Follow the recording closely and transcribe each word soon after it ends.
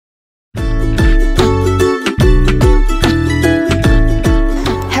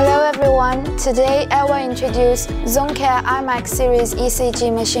Today I will introduce ZoneCare IMAC series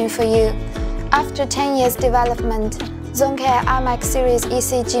ECG machine for you. After 10 years development, ZoneCare IMAC series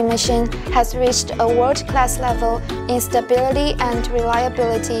ECG machine has reached a world-class level in stability and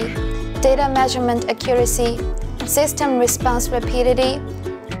reliability, data measurement accuracy, system response rapidity,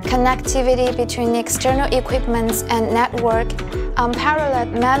 connectivity between external equipments and network,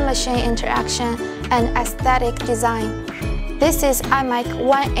 unparalleled man-machine interaction, and aesthetic design. This is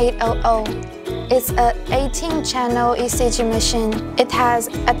IMAC1800. It's an 18-channel ECG machine. It has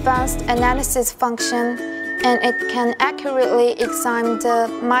advanced analysis function, and it can accurately examine the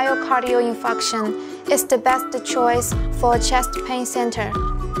myocardial infarction. It's the best choice for chest pain center.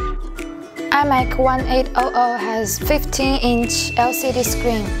 IMAC1800 has 15-inch LCD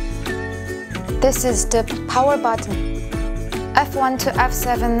screen. This is the power button. F1 to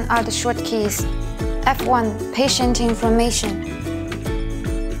F7 are the short keys. F1 patient information.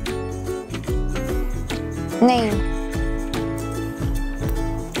 Name,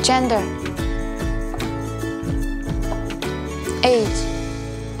 gender, age,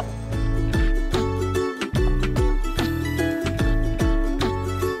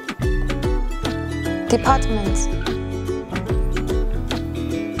 department,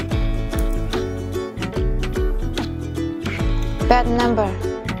 bed number,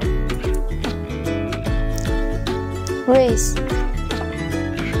 race,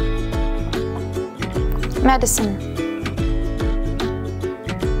 medicine,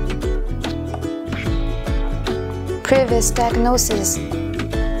 previous diagnosis,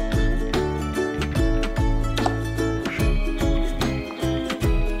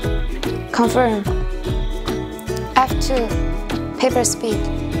 confirm. F2, paper speed.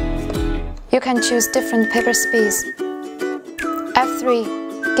 You can choose different paper speeds. F3,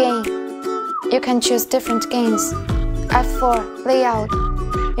 gain. You can choose different gains. F4, layout.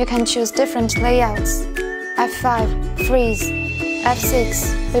 You can choose different layouts. F5, freeze.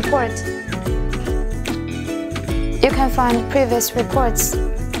 F6, report. You can find previous reports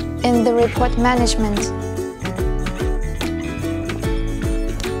in the report management.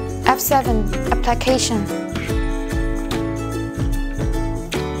 F7, application.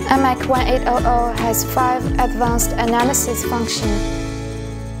 IMAC1800 has 5 advanced analysis functions: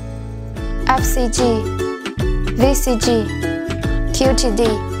 FCG, VCG, QTD,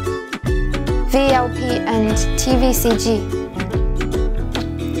 VLP, and TVCG.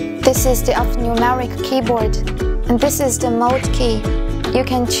 This is the alphanumeric keyboard, and this is the mode key. You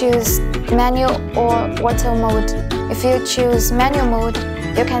can choose manual or auto mode. If you choose manual mode,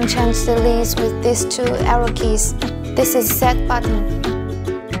 you can change the leads with these 2 arrow keys. This is set button.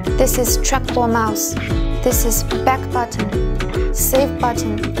 This is trackball mouse. This is back button, save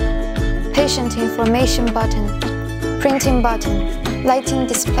button, patient information button, printing button, lighting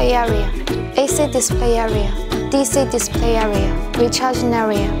display area, AC display area, DC display area, recharging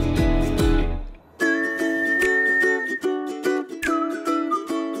area.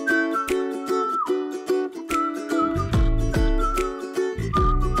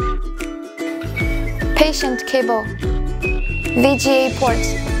 Patient cable, VGA port,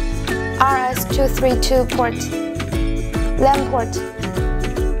 RS-232 port, LAN port,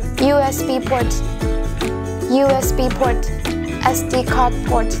 USB port, USB port, SD card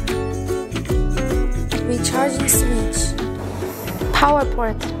port, recharging switch, power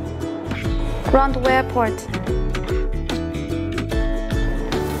port, ground wire port,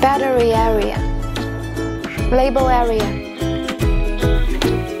 battery area, label area,